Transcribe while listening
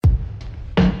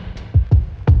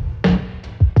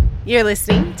You're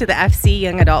listening to the FC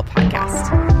Young Adult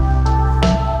Podcast.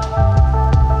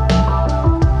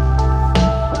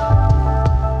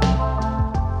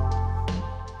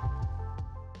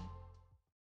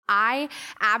 I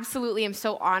absolutely am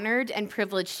so honored and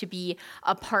privileged to be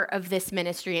a part of this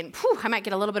ministry. And I might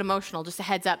get a little bit emotional, just a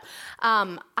heads up.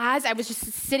 As I was just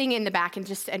sitting in the back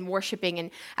and worshiping, and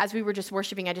as we were just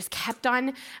worshiping, I just kept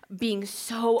on being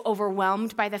so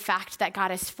overwhelmed by the fact that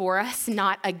God is for us,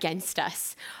 not against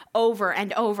us, over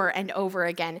and over and over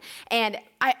again. And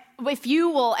if you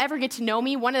will ever get to know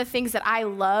me, one of the things that I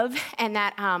love and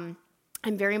that I'm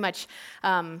very much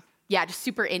just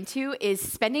super into is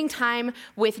spending time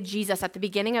with Jesus at the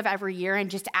beginning of every year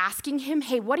and just asking him,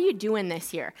 hey, what are you doing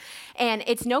this year? And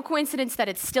it's no coincidence that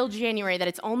it's still January, that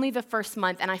it's only the first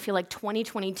month, and I feel like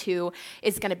 2022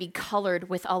 is going to be colored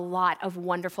with a lot of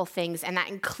wonderful things, and that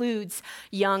includes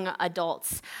young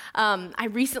adults. I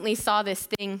recently saw this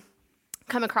thing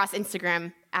come across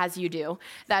Instagram, as you do,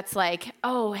 that's like,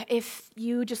 oh, if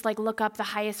you just like look up the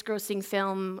highest grossing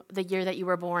film the year that you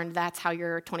were born, that's how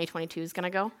your 2022 is going to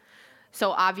go.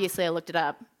 So obviously I looked it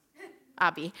up,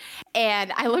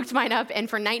 and I looked mine up, and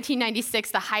for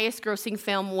 1996, the highest grossing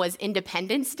film was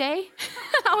Independence Day.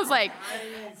 I was like,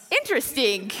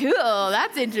 interesting, cool,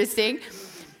 that's interesting.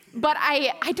 But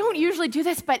I don't usually do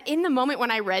this, but in the moment when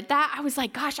I read that, I was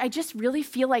like, gosh, I just really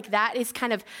feel like that is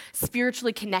kind of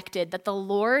spiritually connected, that the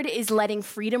Lord is letting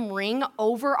freedom ring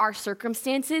over our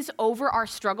circumstances, over our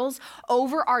struggles,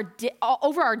 over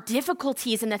our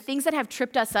difficulties and the things that have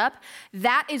tripped us up.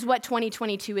 That is what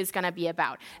 2022 is going to be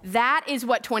about. That is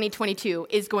what 2022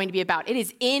 is going to be about. It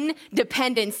is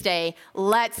Independence Day.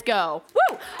 Let's go.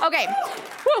 Woo! Okay.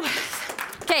 Woo!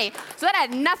 Okay, so that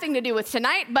had nothing to do with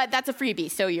tonight, but that's a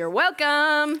freebie, so you're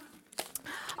welcome.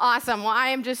 Awesome. Well, I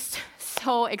am just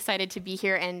so excited to be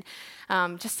here and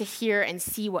just to hear and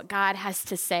see what God has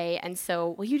to say. And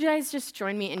so will you guys just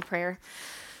join me in prayer?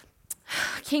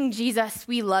 King Jesus,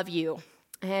 we love you.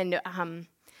 And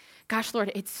gosh,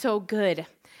 Lord, it's so good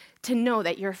to know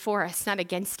that you're for us, not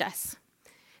against us,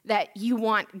 that you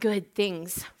want good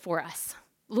things for us.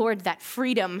 Lord, that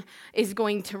freedom is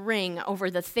going to ring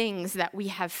over the things that we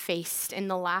have faced in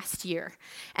the last year,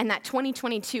 and that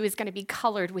 2022 is going to be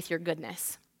colored with your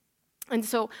goodness. And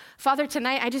so, Father,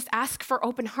 tonight I just ask for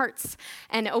open hearts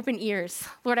and open ears.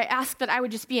 Lord, I ask that I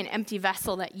would just be an empty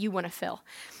vessel that you want to fill.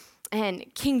 And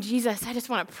King Jesus, I just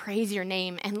want to praise your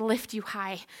name and lift you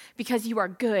high because you are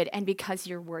good and because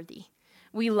you're worthy.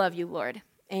 We love you, Lord.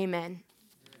 Amen.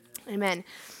 Amen.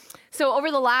 So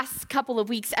over the last couple of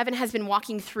weeks, Evan has been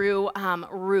walking through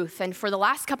Ruth. And for the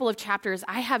last couple of chapters,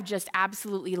 I have just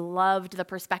absolutely loved the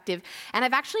perspective. And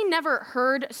I've actually never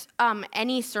heard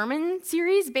any sermon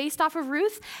series based off of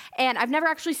Ruth. And I've never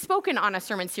actually spoken on a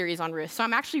sermon series on Ruth. So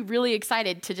I'm actually really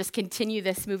excited to just continue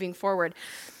this moving forward.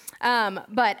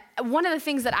 But one of the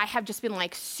things that I have just been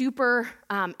like super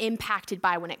impacted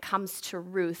by when it comes to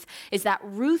Ruth is that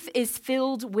Ruth is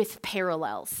filled with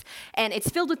parallels. And it's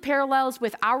filled with parallels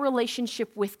with our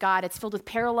relationship with God. It's filled with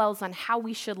parallels on how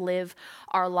we should live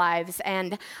our lives.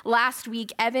 And last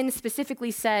week, Evan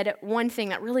specifically said one thing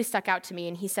that really stuck out to me.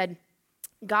 And he said,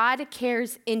 God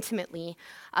cares intimately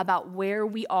about where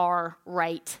we are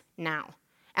right now.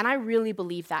 And I really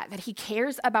believe that he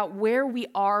cares about where we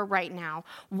are right now,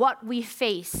 what we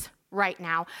face right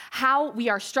now, how we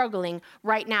are struggling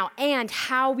right now, and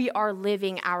how we are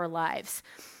living our lives.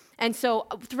 And so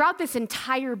throughout this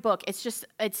entire book, it's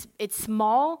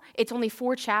small. It's only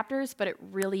 4 chapters, but it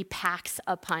really packs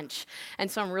a punch.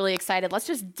 And so I'm really excited. Let's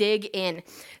just dig in.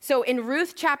 So in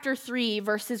Ruth chapter 3,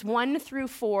 verses 1 through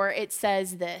 4, it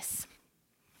says this.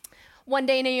 One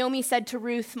day Naomi said to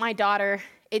Ruth, my daughter,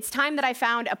 it's time that I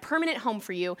found a permanent home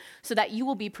for you so that you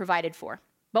will be provided for.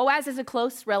 Boaz is a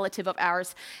close relative of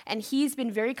ours, and he's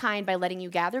been very kind by letting you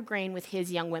gather grain with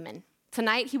his young women.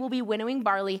 Tonight he will be winnowing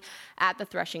barley at the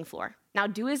threshing floor. Now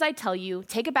do as I tell you,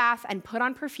 take a bath and put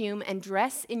on perfume and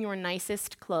dress in your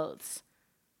nicest clothes.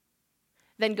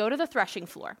 Then go to the threshing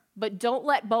floor, but don't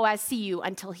let Boaz see you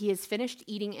until he has finished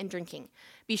eating and drinking.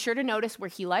 Be sure to notice where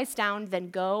he lies down, then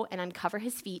go and uncover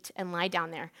his feet and lie down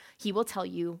there. He will tell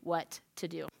you what to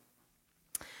do.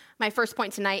 My first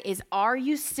point tonight is, are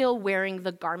you still wearing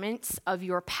the garments of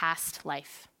your past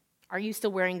life? Are you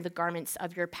still wearing the garments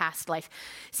of your past life?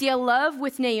 See, I love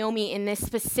with Naomi in this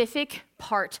specific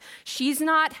part, she's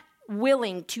not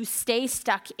willing to stay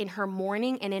stuck in her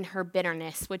mourning and in her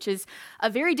bitterness, which is a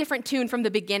very different tune from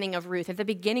the beginning of Ruth. At the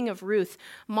beginning of Ruth,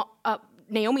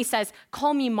 Naomi says,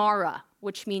 call me Mara,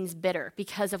 which means bitter,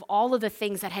 because of all of the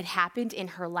things that had happened in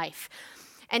her life.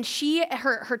 And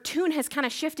her tune has kind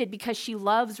of shifted because she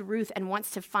loves Ruth and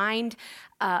wants to find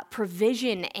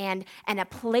provision and a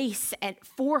place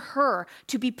for her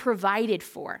to be provided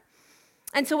for.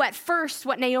 And so at first,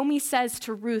 what Naomi says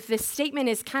to Ruth, this statement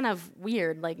is kind of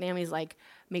weird. Like Naomi's like,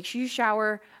 make sure you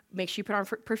shower, make sure you put on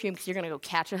perfume because you're going to go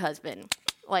catch a husband.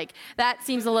 Like that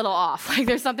seems a little off. Like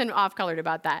there's something off-colored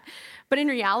about that. But in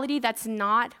reality, that's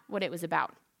not what it was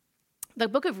about. The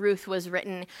book of Ruth was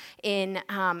written in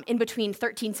between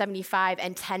 1375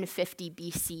 and 1050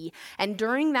 BC. And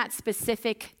during that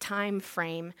specific time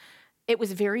frame, it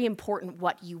was very important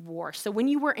what you wore. So when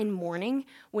you were in mourning,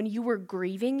 when you were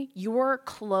grieving, your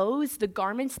clothes, the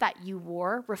garments that you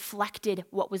wore, reflected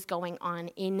what was going on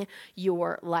in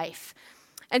your life.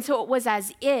 And so it was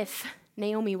as if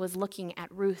Naomi was looking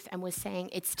at Ruth and was saying,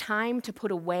 it's time to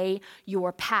put away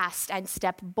your past and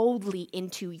step boldly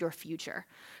into your future.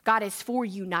 God is for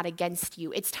you, not against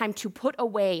you. It's time to put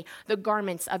away the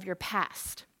garments of your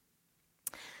past.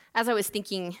 As I was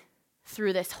thinking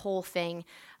through this whole thing,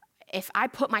 if I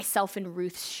put myself in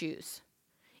Ruth's shoes,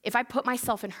 if I put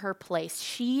myself in her place,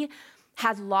 she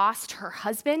had lost her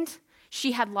husband,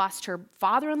 she had lost her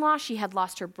father-in-law, she had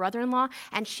lost her brother-in-law,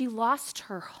 and she lost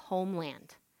her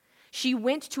homeland. She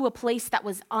went to a place that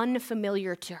was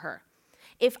unfamiliar to her.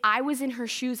 If I was in her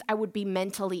shoes, I would be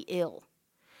mentally ill.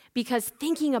 Because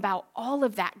thinking about all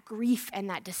of that grief and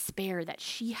that despair that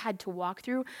she had to walk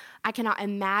through, I cannot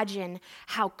imagine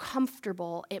how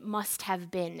comfortable it must have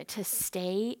been to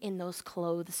stay in those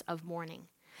clothes of mourning.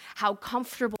 How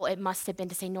comfortable it must have been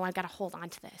to say, no, I got to hold on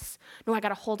to this. No, I got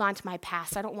to hold on to my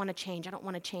past. I don't want to change. I don't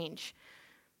want to change.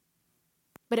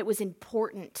 But it was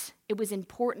important. It was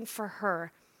important for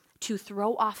her to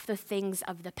throw off the things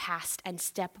of the past and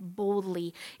step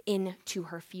boldly into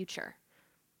her future.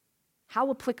 How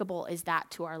applicable is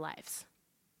that to our lives?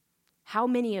 How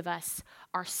many of us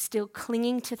are still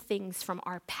clinging to things from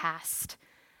our past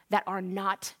that are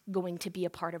not going to be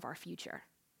a part of our future?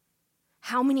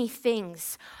 How many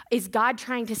things is God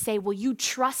trying to say, will you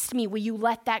trust me? Will you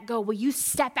let that go? Will you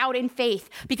step out in faith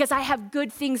because I have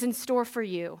good things in store for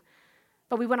you?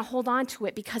 But we want to hold on to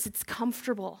it because it's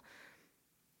comfortable.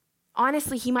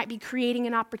 Honestly, he might be creating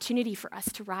an opportunity for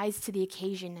us to rise to the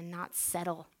occasion and not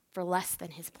settle for less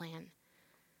than his plan.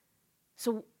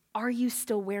 So are you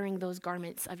still wearing those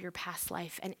garments of your past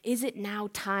life? And is it now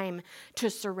time to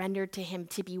surrender to him,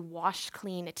 to be washed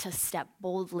clean, to step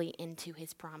boldly into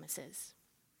his promises?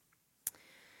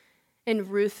 In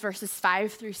Ruth verses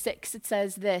 5-6, it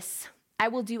says this, I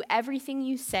will do everything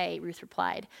you say, Ruth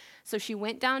replied. So she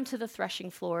went down to the threshing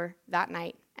floor that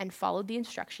night and followed the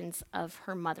instructions of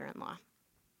her mother-in-law.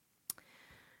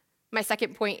 My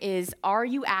second point is, are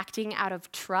you acting out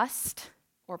of trust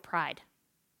or pride?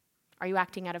 Are you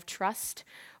acting out of trust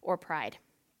or pride?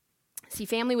 See,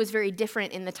 family was very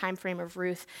different in the time frame of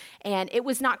Ruth, and it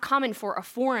was not common for a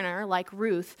foreigner like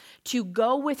Ruth to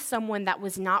go with someone that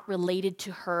was not related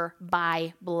to her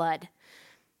by blood.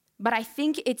 But I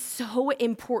think it's so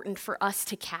important for us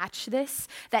to catch this,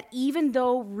 that even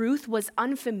though Ruth was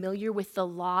unfamiliar with the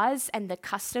laws and the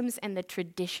customs and the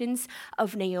traditions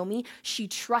of Naomi, she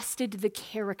trusted the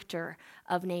character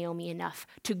of Naomi enough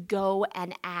to go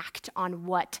and act on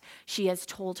what she has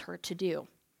told her to do.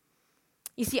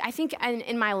 You see, I think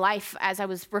in my life, as I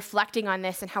was reflecting on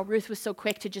this and how Ruth was so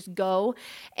quick to just go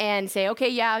and say, okay,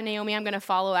 yeah, Naomi, I'm going to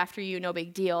follow after you, no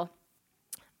big deal.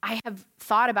 I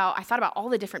thought about all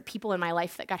the different people in my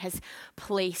life that God has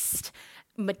placed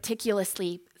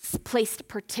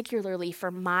particularly for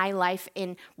my life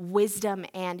in wisdom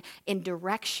and in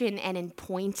direction and in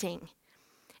pointing.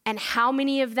 And how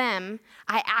many of them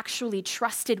I actually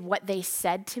trusted what they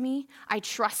said to me. I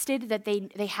trusted that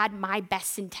they had my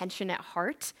best intention at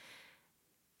heart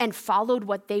and followed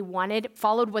what they wanted,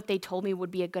 followed what they told me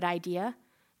would be a good idea.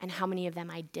 And how many of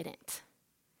them I didn't?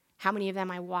 How many of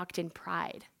them I walked in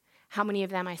pride? How many of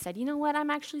them I said, you know what, I'm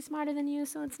actually smarter than you,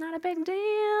 so it's not a big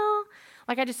deal.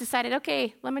 Like I just decided,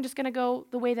 okay, I'm just going to go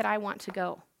the way that I want to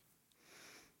go.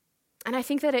 And I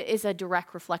think that it is a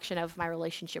direct reflection of my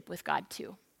relationship with God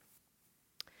too.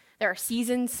 There are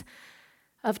seasons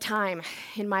of time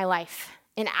in my life,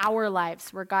 in our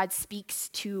lives, where God speaks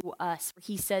to us.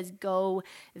 He says, go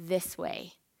this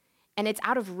way. And it's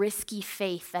out of risky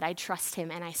faith that I trust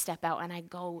him and I step out and I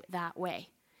go that way.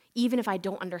 Even if I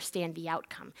don't understand the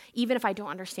outcome, even if I don't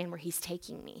understand where he's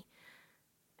taking me.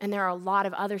 And there are a lot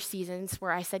of other seasons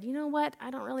where I said, you know what,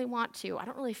 I don't really want to. I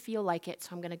don't really feel like it, so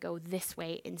I'm going to go this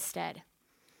way instead.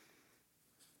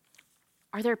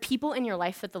 Are there people in your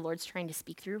life that the Lord's trying to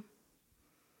speak through?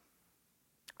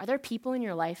 Are there people in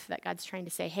your life that God's trying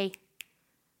to say, hey,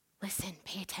 listen,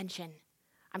 pay attention.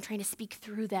 I'm trying to speak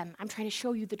through them. I'm trying to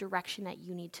show you the direction that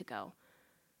you need to go.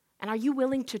 And are you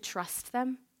willing to trust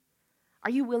them?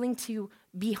 Are you willing to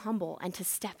be humble and to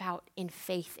step out in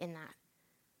faith in that?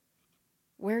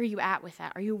 Where are you at with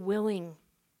that? Are you willing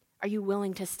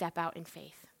to step out in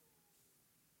faith?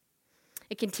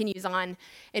 It continues on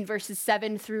in verses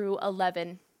 7 through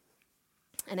 11.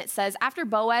 And it says, after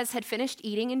Boaz had finished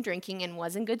eating and drinking and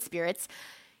was in good spirits,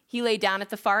 he lay down at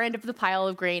the far end of the pile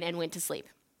of grain and went to sleep.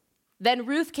 Then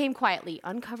Ruth came quietly,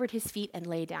 uncovered his feet, and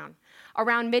lay down.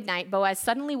 Around midnight, Boaz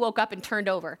suddenly woke up and turned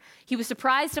over. He was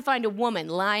surprised to find a woman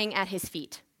lying at his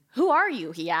feet. Who are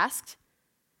you? He asked.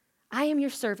 I am your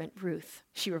servant, Ruth,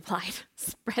 she replied.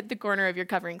 Spread the corner of your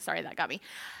covering. Sorry, that got me.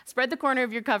 Spread the corner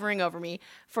of your covering over me,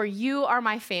 for you are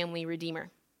my family redeemer.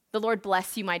 The Lord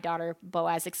bless you, my daughter,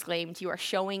 Boaz exclaimed. You are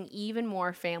showing even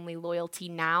more family loyalty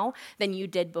now than you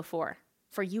did before,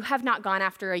 for you have not gone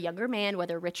after a younger man,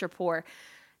 whether rich or poor.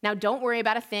 Now don't worry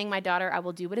about a thing, my daughter. I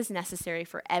will do what is necessary,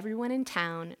 for everyone in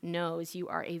town knows you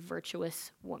are a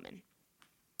virtuous woman.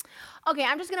 Okay,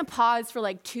 I'm just going to pause for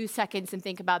like 2 seconds and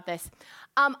think about this.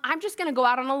 I'm just going to go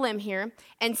out on a limb here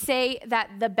and say that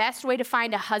the best way to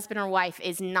find a husband or wife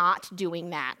is not doing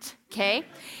that, okay?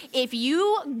 If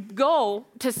you go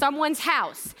to someone's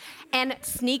house and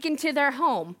sneak into their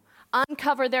home,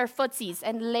 uncover their footsies,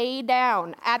 and lay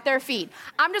down at their feet,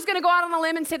 I'm just going to go out on a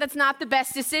limb and say that's not the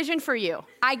best decision for you.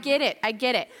 I get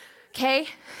it, okay?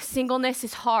 Singleness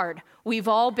is hard. We've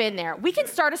all been there. We can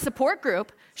start a support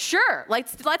group. Sure,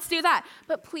 let's do that.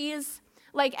 But please,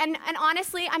 and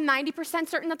honestly, I'm 90%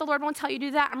 certain that the Lord won't tell you to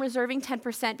do that. I'm reserving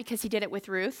 10% because he did it with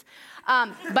Ruth.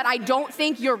 But I don't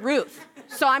think you're Ruth.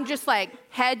 So I'm just like,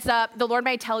 heads up, the Lord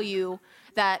may tell you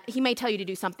that he may tell you to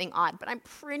do something odd, but I'm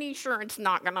pretty sure it's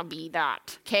not gonna be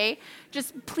that, okay?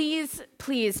 Just please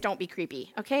don't be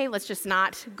creepy, okay? Let's just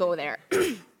not go there.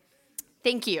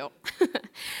 Thank you.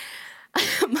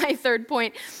 My third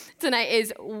point tonight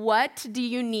is, what do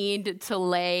you need to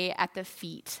lay at the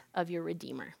feet of your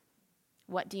Redeemer?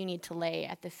 What do you need to lay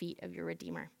at the feet of your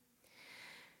Redeemer?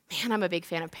 Man, I'm a big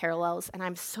fan of parallels, and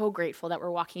I'm so grateful that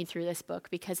we're walking through this book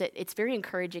because it's very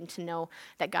encouraging to know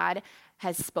that God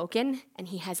has spoken and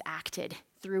he has acted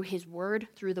through his word,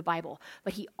 through the Bible,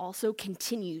 but he also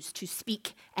continues to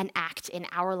speak and act in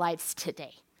our lives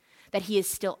today. That he is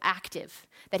still active,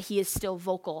 that he is still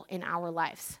vocal in our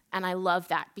lives. And I love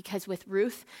that because with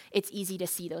Ruth, it's easy to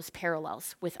see those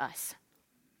parallels with us.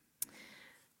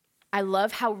 I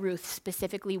love how Ruth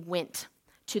specifically went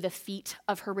to the feet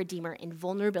of her Redeemer in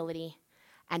vulnerability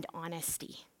and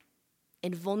honesty.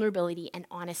 In vulnerability and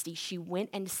honesty, she went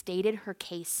and stated her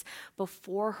case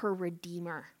before her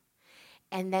Redeemer,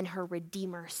 and then her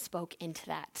Redeemer spoke into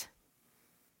that.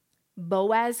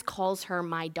 Boaz calls her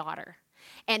my daughter.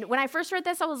 And when I first read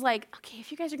this, I was like, okay,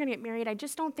 if you guys are going to get married, I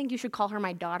just don't think you should call her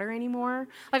my daughter anymore.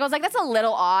 I was like, that's a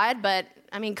little odd, but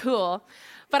I mean, cool.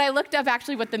 But I looked up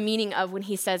actually what the meaning of when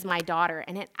he says my daughter,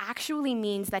 and it actually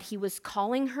means that he was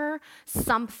calling her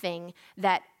something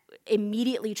that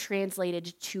immediately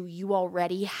translated to you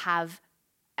already have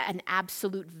an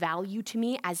absolute value to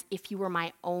me as if you were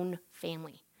my own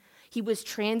family. He was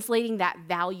translating that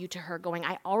value to her, going,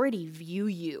 I already view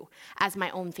you as my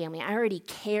own family. I already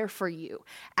care for you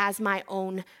as my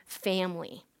own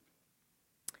family.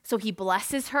 So he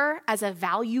blesses her as a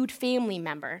valued family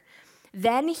member.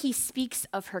 Then he speaks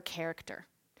of her character.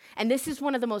 And this is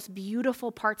one of the most beautiful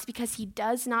parts because he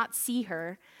does not see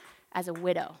her as a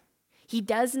widow. He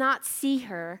does not see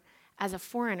her as a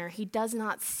foreigner. He does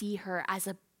not see her as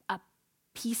a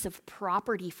piece of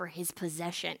property for his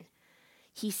possession.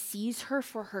 He sees her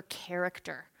for her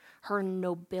character, her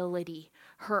nobility,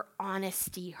 her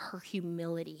honesty, her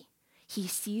humility. He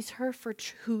sees her for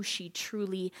who she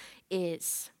truly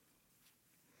is.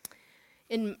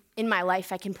 In my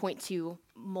life, I can point to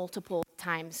multiple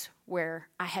times where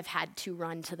I have had to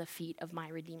run to the feet of my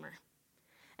Redeemer.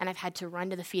 And I've had to run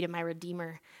to the feet of my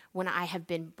Redeemer when I have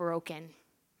been broken,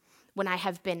 when I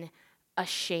have been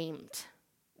ashamed,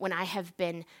 when I have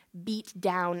been beat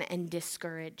down and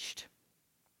discouraged.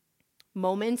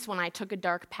 Moments when I took a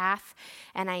dark path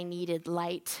and I needed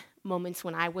light. Moments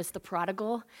when I was the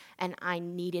prodigal and I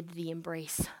needed the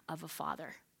embrace of a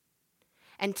father.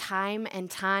 And time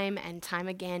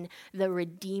again, the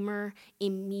Redeemer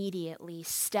immediately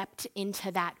stepped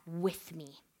into that with me.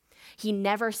 He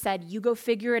never said, you go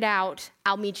figure it out,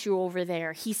 I'll meet you over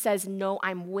there. He says, no,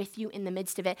 I'm with you in the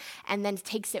midst of it, and then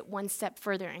takes it one step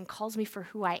further and calls me for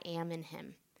who I am in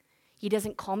him. He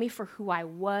doesn't call me for who I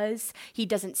was. He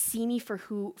doesn't see me for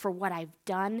what I've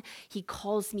done. He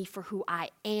calls me for who I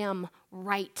am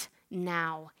right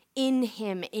now, in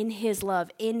him, in his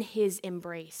love, in his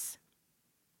embrace.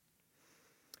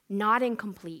 not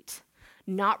incomplete,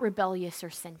 not rebellious or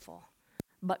sinful,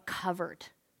 but covered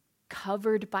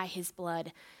by his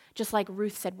blood. Just like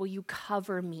Ruth said, will you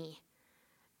cover me?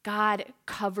 God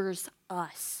covers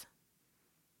us.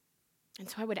 And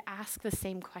so I would ask the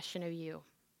same question of you.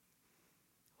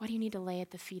 What do you need to lay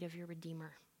at the feet of your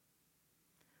Redeemer?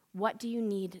 What do you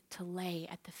need to lay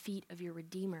at the feet of your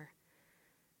Redeemer?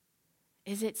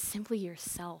 Is it simply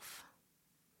yourself?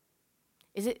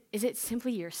 Is it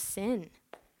simply your sin?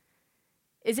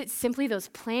 Is it simply those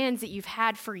plans that you've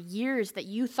had for years that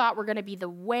you thought were going to be the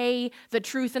way, the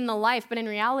truth, and the life, but in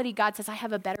reality, God says, I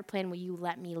have a better plan. Will you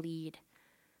let me lead?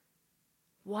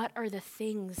 What are the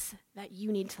things that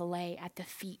you need to lay at the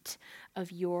feet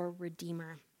of your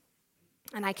Redeemer?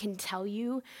 And I can tell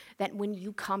you that when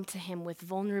you come to him with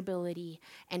vulnerability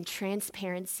and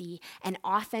transparency and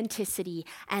authenticity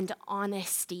and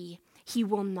honesty, he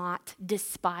will not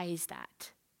despise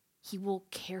that. He will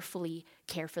carefully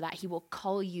care for that. He will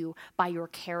call you by your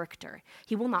character.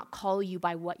 He will not call you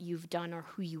by what you've done or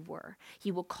who you were.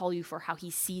 He will call you for how he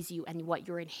sees you and what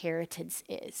your inheritance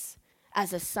is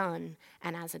as a son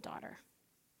and as a daughter.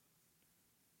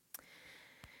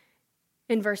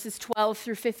 In verses 12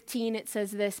 through 15, it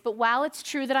says this, but while it's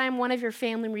true that I am one of your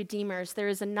family redeemers, there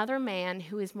is another man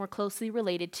who is more closely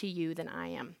related to you than I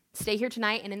am. Stay here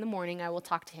tonight, and in the morning I will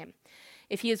talk to him.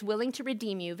 If he is willing to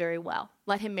redeem you, very well,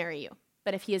 let him marry you.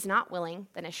 But if he is not willing,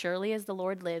 then as surely as the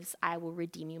Lord lives, I will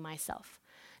redeem you myself.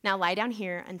 Now lie down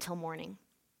here until morning.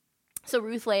 So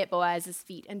Ruth lay at Boaz's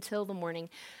feet until the morning,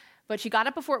 but she got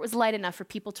up before it was light enough for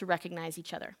people to recognize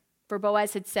each other. For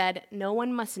Boaz had said, no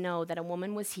one must know that a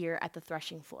woman was here at the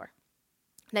threshing floor.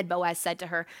 Then Boaz said to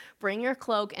her, bring your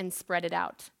cloak and spread it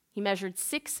out. He measured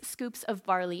 6 scoops of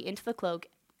barley into the cloak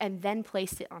and then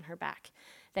placed it on her back.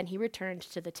 Then he returned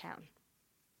to the town.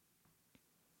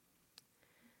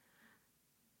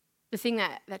 The thing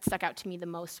that stuck out to me the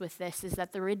most with this is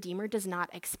that the Redeemer does not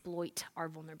exploit our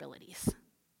vulnerabilities.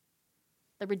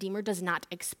 The Redeemer does not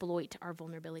exploit our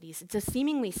vulnerabilities. It's a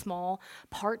seemingly small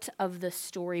part of the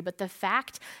story, but the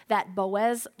fact that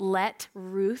Boaz let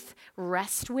Ruth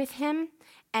rest with him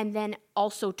and then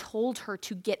also told her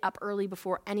to get up early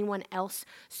before anyone else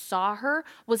saw her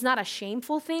was not a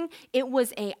shameful thing. It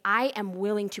was I am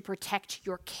willing to protect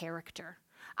your character.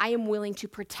 I am willing to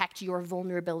protect your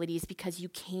vulnerabilities because you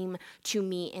came to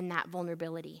me in that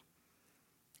vulnerability.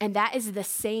 And that is the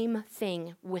same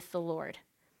thing with the Lord.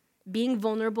 Being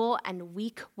vulnerable and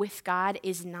weak with God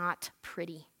is not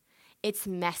pretty. It's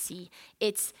messy.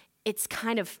 It's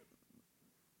kind of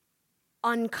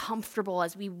uncomfortable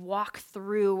as we walk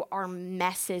through our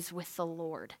messes with the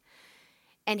Lord.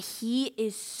 And he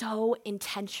is so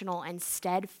intentional and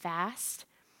steadfast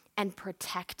and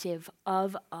protective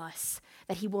of us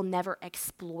that he will never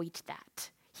exploit that.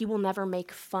 He will never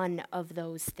make fun of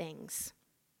those things.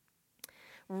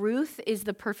 Ruth is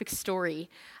the perfect story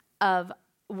of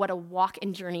what a walk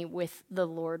and journey with the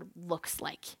Lord looks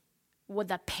like, what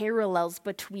the parallels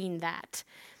between that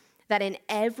in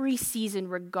every season,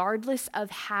 regardless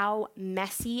of how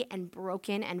messy and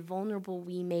broken and vulnerable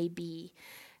we may be,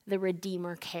 the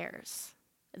Redeemer cares.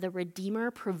 The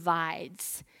Redeemer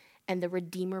provides, and the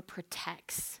Redeemer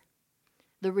protects.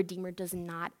 The Redeemer does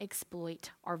not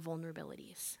exploit our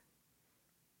vulnerabilities.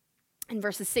 In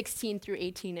verses 16 through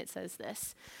 18, it says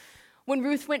this. When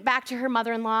Ruth went back to her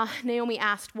mother-in-law, Naomi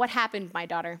asked, what happened, my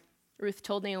daughter? Ruth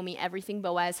told Naomi everything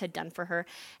Boaz had done for her,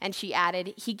 and she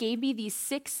added, he gave me these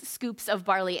 6 scoops of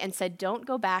barley and said, don't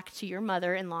go back to your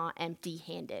mother-in-law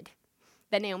empty-handed.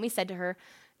 Then Naomi said to her,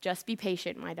 just be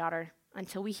patient, my daughter,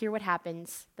 until we hear what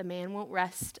happens. The man won't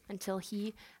rest until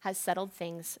he has settled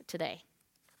things today.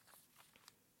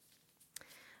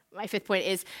 My 5th point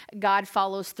is God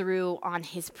follows through on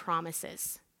his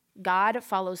promises. God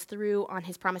follows through on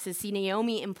his promises. See,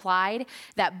 Naomi implied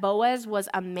that Boaz was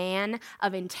a man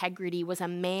of integrity, was a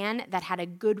man that had a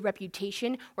good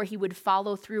reputation where he would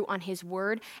follow through on his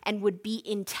word and would be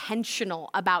intentional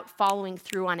about following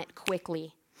through on it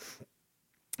quickly.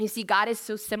 You see, God is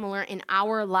so similar in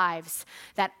our lives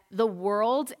that the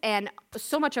world and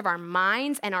so much of our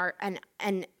minds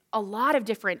and a lot of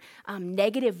different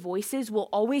negative voices will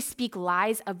always speak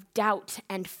lies of doubt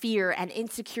and fear and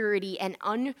insecurity and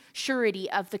unsurety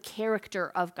of the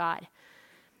character of God.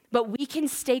 But we can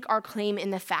stake our claim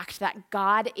in the fact that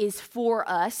God is for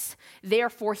us,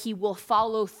 therefore he will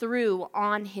follow through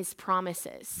on his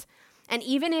promises. And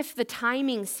even if the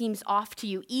timing seems off to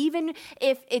you, even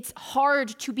if it's hard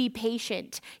to be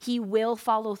patient, he will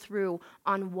follow through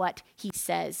on what he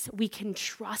says. We can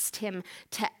trust him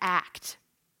to act.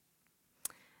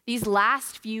 These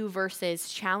last few verses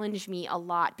challenge me a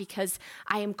lot because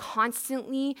I am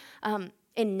constantly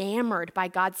enamored by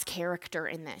God's character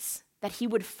in this, that he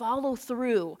would follow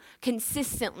through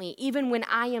consistently, even when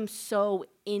I am so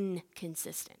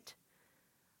inconsistent.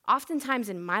 Oftentimes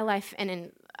in my life,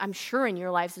 and I'm sure in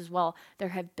your lives as well, there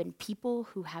have been people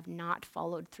who have not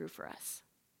followed through for us.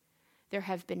 There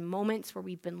have been moments where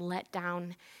we've been let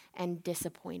down and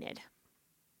disappointed,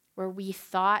 where we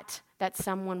thought that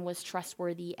someone was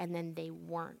trustworthy and then they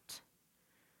weren't.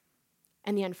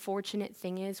 And the unfortunate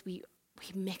thing is we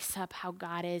mix up how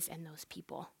God is and those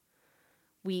people.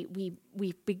 We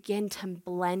begin to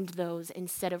blend those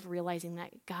instead of realizing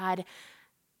that God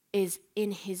is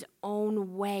in his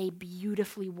own way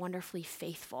beautifully, wonderfully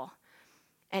faithful.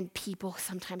 And people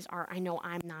sometimes are. I know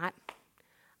I'm not.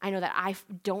 I know that I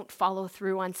don't follow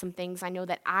through on some things. I know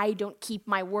that I don't keep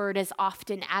my word as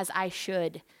often as I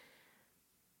should.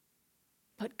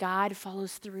 But God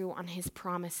follows through on his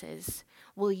promises.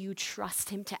 Will you trust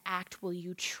him to act? Will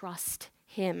you trust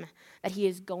him that he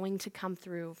is going to come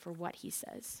through for what he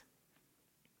says?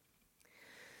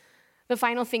 The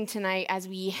final thing tonight, as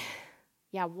we,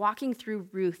 walking through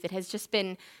Ruth, it has just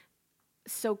been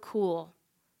so cool.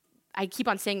 I keep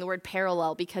on saying the word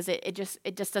parallel because it just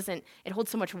doesn't, it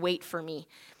holds so much weight for me.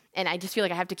 And I just feel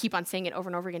like I have to keep on saying it over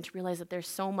and over again to realize that there's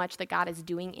so much that God is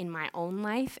doing in my own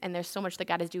life, and there's so much that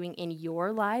God is doing in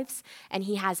your lives, and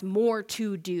he has more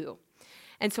to do.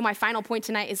 And so my final point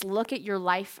tonight is look at your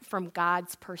life from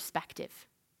God's perspective.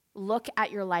 Look at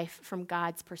your life from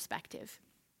God's perspective.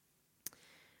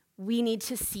 We need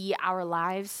to see our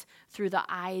lives through the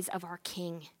eyes of our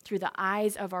King, through the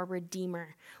eyes of our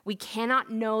Redeemer. We cannot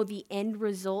know the end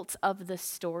results of the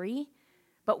story,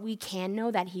 but we can know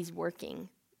that he's working,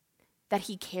 that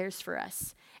he cares for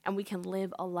us, and we can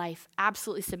live a life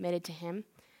absolutely submitted to him,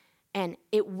 and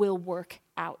it will work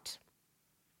out.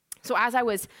 So as I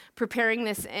was preparing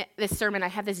this sermon, I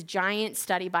have this giant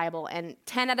study Bible, and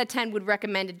 10 out of 10 would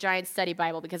recommend a giant study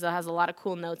Bible because it has a lot of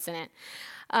cool notes in it.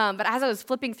 But as I was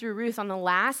flipping through Ruth, on the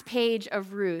last page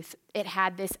of Ruth, it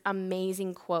had this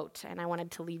amazing quote, and I wanted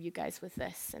to leave you guys with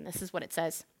this, and this is what it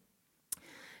says.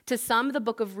 To some, the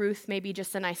book of Ruth may be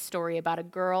just a nice story about a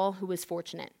girl who was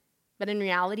fortunate. But in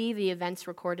reality, the events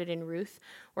recorded in Ruth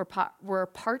were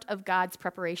part of God's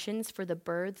preparations for the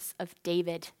births of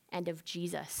David and of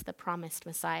Jesus, the promised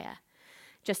Messiah.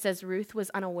 Just as Ruth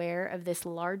was unaware of this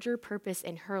larger purpose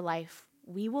in her life,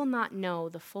 we will not know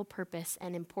the full purpose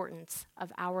and importance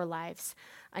of our lives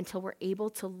until we're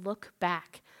able to look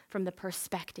back from the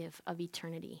perspective of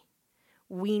eternity.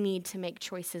 We need to make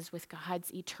choices with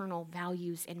God's eternal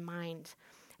values in mind.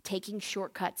 Taking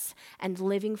shortcuts and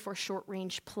living for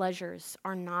short-range pleasures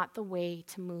are not the way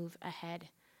to move ahead.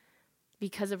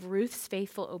 Because of Ruth's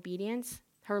faithful obedience,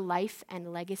 her life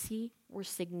and legacy were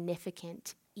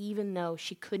significant, even though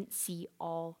she couldn't see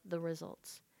all the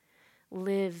results.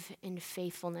 Live in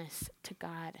faithfulness to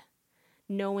God,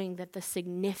 knowing that the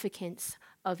significance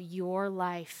of your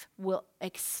life will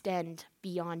extend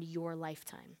beyond your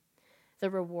lifetime. The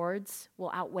rewards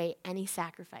will outweigh any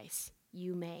sacrifice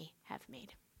you may have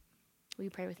made. Will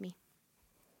you pray with me?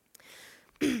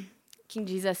 King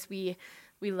Jesus, we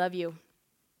love you.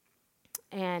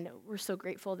 And we're so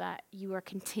grateful that you are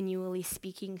continually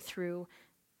speaking through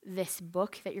this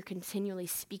book, that you're continually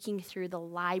speaking through the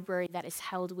library that is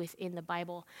held within the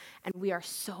Bible. And we are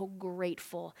so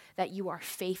grateful that you are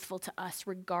faithful to us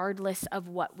regardless of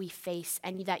what we face,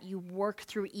 and that you work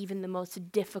through even the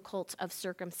most difficult of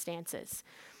circumstances.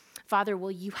 Father,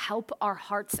 will you help our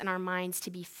hearts and our minds to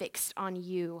be fixed on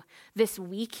you this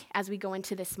week as we go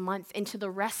into this month, into the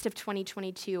rest of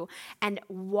 2022, and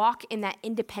walk in that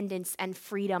independence and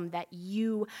freedom that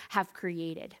you have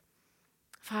created.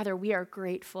 Father, we are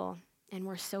grateful, and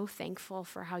we're so thankful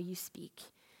for how you speak.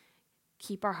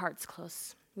 Keep our hearts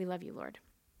close. We love you, Lord.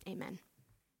 Amen.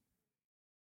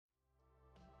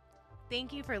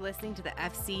 Thank you for listening to the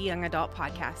FC Young Adult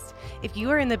Podcast. If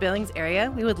you are in the Billings area,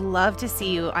 we would love to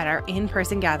see you at our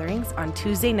in-person gatherings on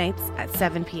Tuesday nights at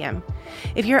 7 p.m.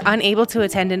 If you're unable to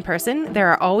attend in person, there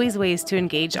are always ways to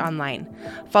engage online.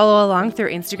 Follow along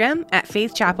through Instagram at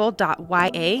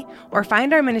faithchapel.ya or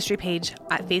find our ministry page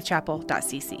at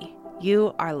faithchapel.cc.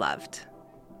 You are loved.